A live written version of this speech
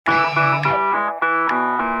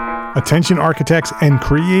Attention architects and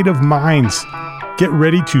creative minds, get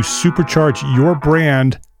ready to supercharge your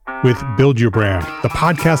brand with Build Your Brand, the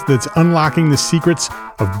podcast that's unlocking the secrets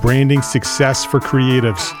of branding success for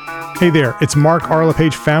creatives. Hey there, it's Mark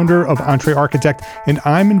Arlepage, founder of Entre Architect, and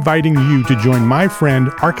I'm inviting you to join my friend,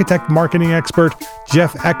 architect marketing expert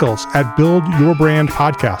Jeff Eccles at Build Your Brand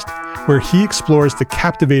podcast, where he explores the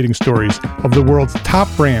captivating stories of the world's top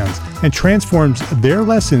brands and transforms their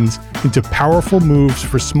lessons into powerful moves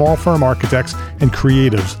for small firm architects and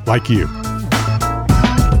creatives like you.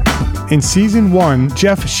 In Season 1,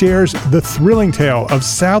 Jeff shares the thrilling tale of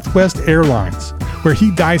Southwest Airlines, where he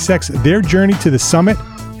dissects their journey to the summit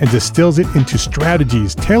and distills it into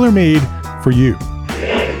strategies tailor-made for you.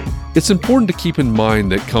 It's important to keep in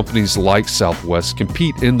mind that companies like Southwest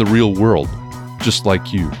compete in the real world, just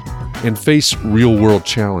like you, and face real-world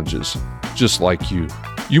challenges, just like you.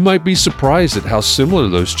 You might be surprised at how similar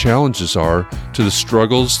those challenges are to the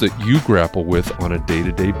struggles that you grapple with on a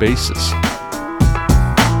day-to-day basis.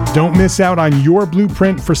 Don't miss out on your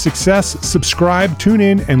blueprint for success. Subscribe, tune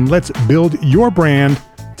in, and let's build your brand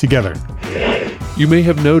together. You may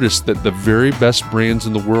have noticed that the very best brands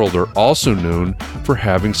in the world are also known for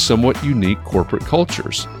having somewhat unique corporate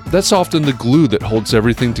cultures. That's often the glue that holds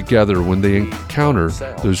everything together when they encounter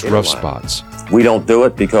those rough spots. We don't do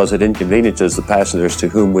it because it inconveniences the passengers to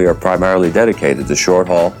whom we are primarily dedicated, the short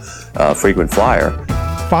haul, frequent flyer.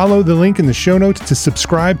 Follow the link in the show notes to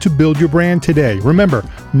subscribe to Build Your Brand today. Remember,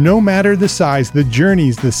 no matter the size, the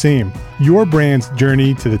journey's the same. Your brand's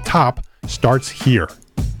journey to the top starts here.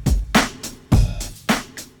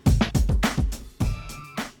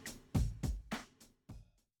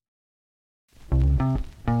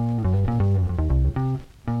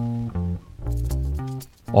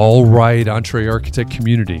 All right, Entre Architect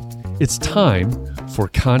community, it's time for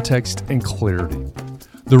context and clarity.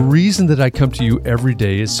 The reason that I come to you every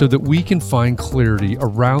day is so that we can find clarity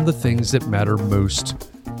around the things that matter most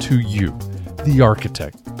to you, the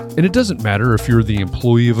architect. And it doesn't matter if you're the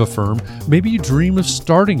employee of a firm. Maybe you dream of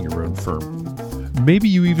starting your own firm. Maybe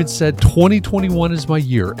you even said 2021 is my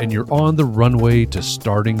year and you're on the runway to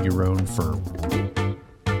starting your own firm.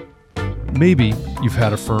 Maybe you've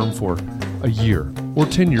had a firm for a year or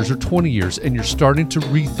 10 years or 20 years and you're starting to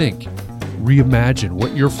rethink, reimagine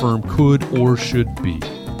what your firm could or should be.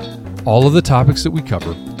 All of the topics that we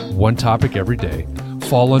cover, one topic every day,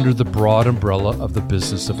 fall under the broad umbrella of the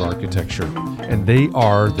business of architecture, and they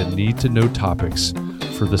are the need-to-know topics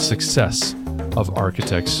for the success of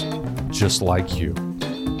architects just like you.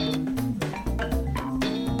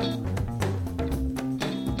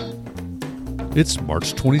 It's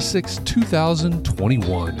March 26,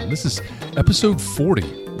 2021, and this is episode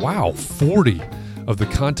 40. Wow, 40 of the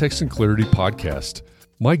Context and Clarity podcast.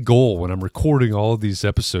 My goal when I'm recording all of these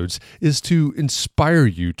episodes is to inspire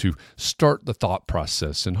you to start the thought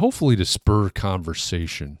process and hopefully to spur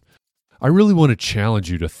conversation. I really want to challenge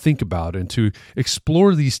you to think about and to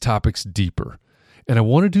explore these topics deeper. And I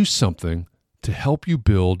want to do something to help you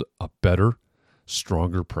build a better,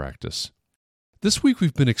 stronger practice. This week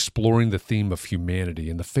we've been exploring the theme of humanity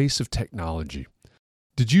in the face of technology.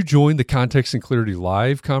 Did you join the Context and Clarity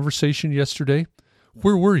Live conversation yesterday?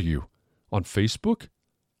 Where were you? On Facebook?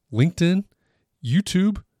 LinkedIn,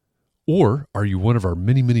 YouTube, or are you one of our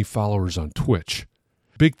many followers on Twitch?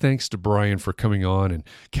 Big thanks to Brian for coming on and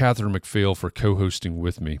Catherine McPhail for co-hosting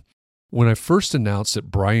with me. When I first announced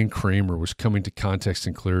that Brian Kramer was coming to Context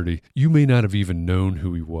and Clarity, you may not have even known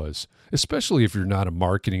who he was, especially if you're not a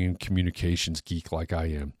marketing and communications geek like I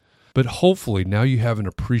am. But hopefully now you have an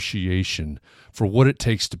appreciation for what it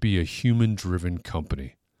takes to be a human-driven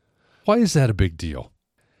company. Why is that a big deal?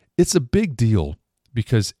 It's a big deal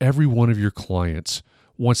because every one of your clients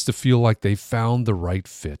wants to feel like they found the right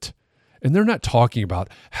fit. And they're not talking about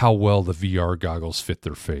how well the VR goggles fit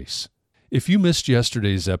their face. If you missed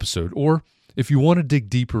yesterday's episode, or if you want to dig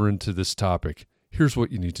deeper into this topic, here's what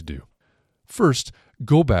you need to do. First,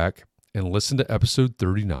 go back and listen to episode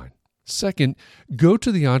 39. Second, go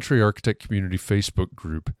to the Entre Architect Community Facebook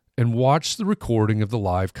group and watch the recording of the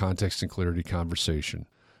live Context and Clarity conversation.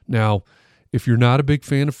 Now, if you're not a big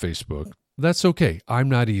fan of Facebook, that's okay. I'm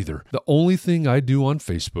not either. The only thing I do on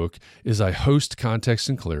Facebook is I host Context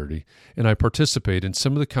and Clarity, and I participate in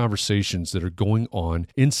some of the conversations that are going on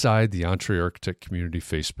inside the Entre Architect Community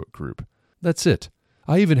Facebook group. That's it.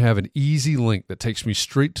 I even have an easy link that takes me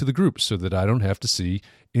straight to the group so that I don't have to see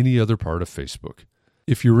any other part of Facebook.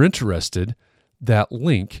 If you're interested, that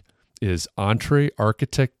link is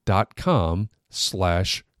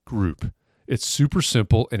entrearchitect.com/group. It's super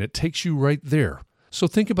simple and it takes you right there. So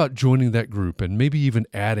think about joining that group and maybe even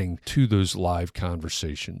adding to those live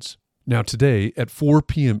conversations. Now today at 4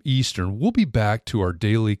 p.m. Eastern, we'll be back to our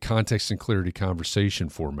daily Context and Clarity conversation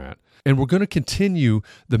format. And we're going to continue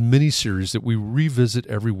the mini-series that we revisit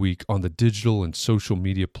every week on the digital and social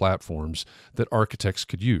media platforms that architects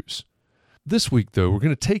could use. This week, though, we're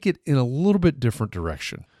going to take it in a little bit different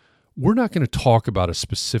direction. We're not going to talk about a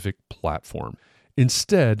specific platform.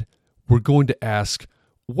 Instead, we're going to ask,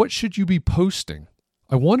 what should you be posting?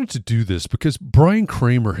 I wanted to do this because Brian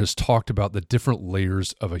Kramer has talked about the different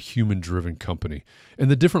layers of a human-driven company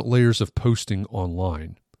and the different layers of posting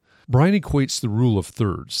online. Brian equates the rule of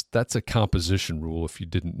thirds. That's a composition rule if you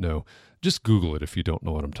didn't know. Just Google it if you don't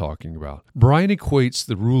know what I'm talking about. Brian equates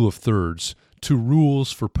the rule of thirds to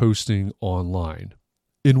rules for posting online.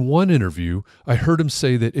 In one interview, I heard him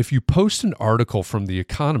say that if you post an article from The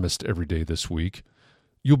Economist every day this week,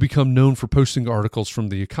 you'll become known for posting articles from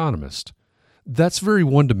The Economist. That's very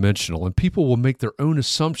one-dimensional, and people will make their own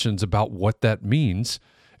assumptions about what that means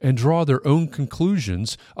and draw their own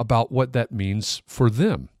conclusions about what that means for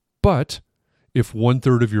them. But if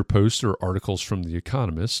 1/3 of your posts are articles from The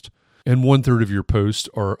Economist, and 1/3 of your posts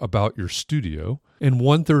are about your studio, and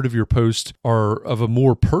 1/3 of your posts are of a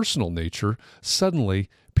more personal nature, suddenly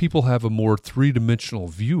people have a more three-dimensional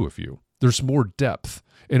view of you. There's more depth.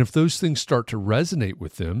 And if those things start to resonate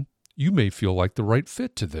with them, you may feel like the right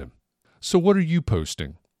fit to them. So what are you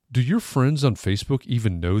posting? Do your friends on Facebook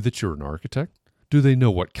even know that you're an architect? Do they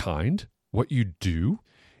know what kind, what you do?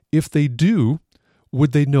 If they do,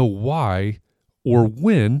 would they know why or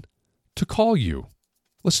when to call you?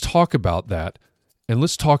 Let's talk about that, and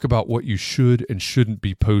let's talk about what you should and shouldn't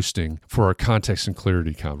be posting for our Context and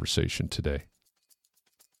Clarity conversation today.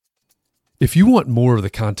 If you want more of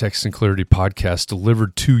the Context and Clarity podcast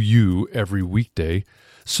delivered to you every weekday,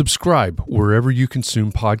 subscribe wherever you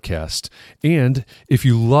consume podcasts. And if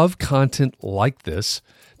you love content like this,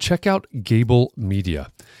 check out Gable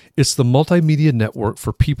Media. It's the multimedia network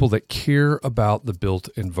for people that care about the built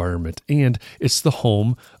environment, and it's the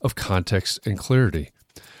home of Context and Clarity.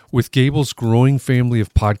 With Gable's growing family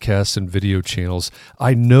of podcasts and video channels,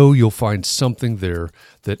 I know you'll find something there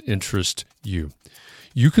that interests you.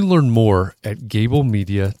 You can learn more at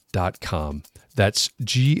gablemedia.com. That's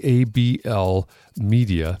GABL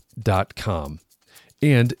media.com.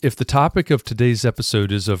 And if the topic of today's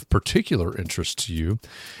episode is of particular interest to you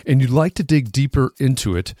and you'd like to dig deeper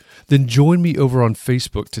into it, then join me over on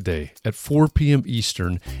Facebook today at 4 p.m.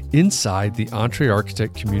 Eastern inside the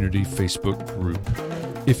EntreArchitect Community Facebook group.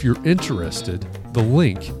 If you're interested, the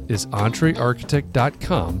link is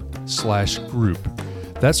entrearchitect.com/group.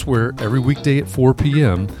 That's where every weekday at 4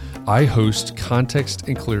 p.m. I host Context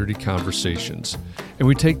and Clarity conversations. And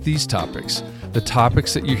we take these topics, the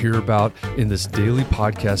topics that you hear about in this daily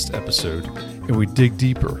podcast episode, and we dig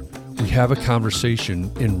deeper. We have a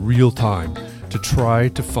conversation in real time to try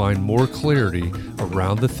to find more clarity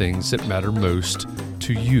around the things that matter most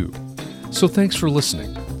to you. So thanks for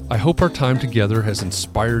listening. I hope our time together has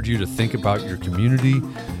inspired you to think about your community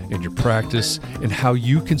and your practice and how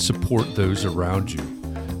you can support those around you.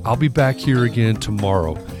 I'll be back here again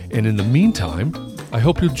tomorrow. And in the meantime, I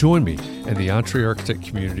hope you'll join me and the EntreArchitect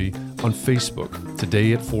community on Facebook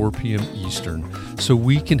today at 4 p.m. Eastern so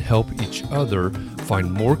we can help each other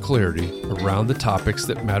find more clarity around the topics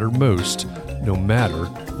that matter most, no matter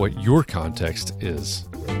what your context is.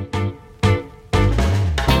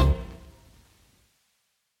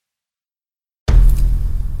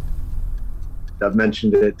 I've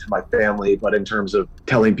mentioned it to my family, but in terms of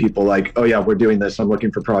telling people like, oh yeah, we're doing this, I'm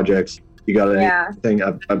looking for projects, you got anything?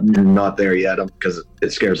 I'm not there yet because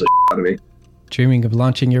it scares the shit out of me. Dreaming of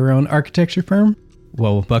launching your own architecture firm?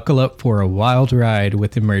 Well, buckle up for a wild ride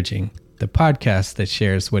with Emerging, the podcast that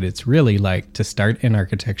shares what it's really like to start an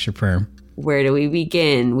architecture firm. Where do we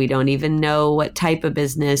begin? We don't even know what type of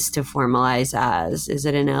business to formalize as. Is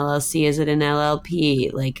it an LLC? Is it an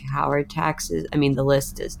LLP? Like, how are taxes? I mean, the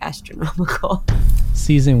list is astronomical.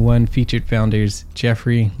 Season 1 featured founders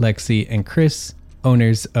Jeffrey, Lexi, and Chris,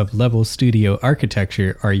 owners of Level Studio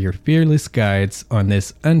Architecture, are your fearless guides on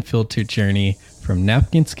this unfiltered journey from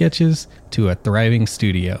napkin sketches to a thriving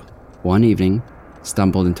studio. One evening,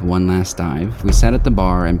 stumbled into one last dive, we sat at the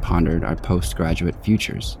bar and pondered our postgraduate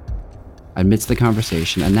futures. Amidst the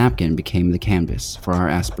conversation, a napkin became the canvas for our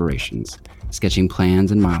aspirations, sketching plans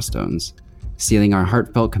and milestones, sealing our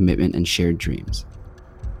heartfelt commitment and shared dreams.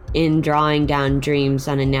 In drawing down dreams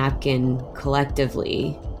on a napkin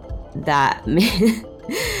collectively, that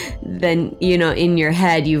then, you know, in your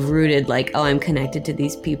head, you've rooted like, oh, I'm connected to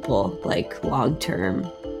these people, like long term.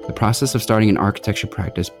 The process of starting an architecture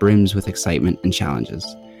practice brims with excitement and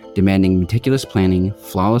challenges, demanding meticulous planning,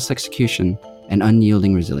 flawless execution, and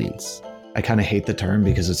unyielding resilience. I kind of hate the term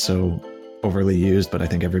because it's so overly used, but I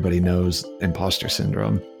think everybody knows imposter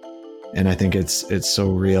syndrome. And I think it's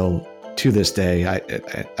so real to this day. I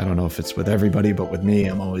don't know if it's with everybody, but with me,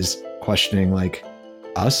 I'm always questioning, like,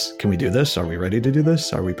 us, can we do this? Are we ready to do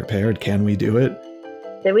this? Are we prepared? Can we do it?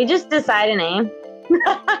 Did we just decide a name?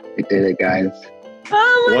 We did it, guys.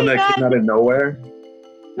 Oh my One that God. came out of nowhere.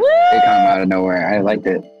 Woo! It came out of nowhere. I liked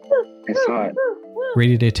it. I saw it.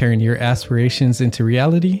 Ready to turn your aspirations into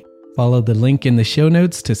reality? Follow the link in the show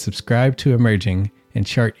notes to subscribe to Emerging and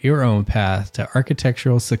chart your own path to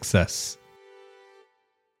architectural success.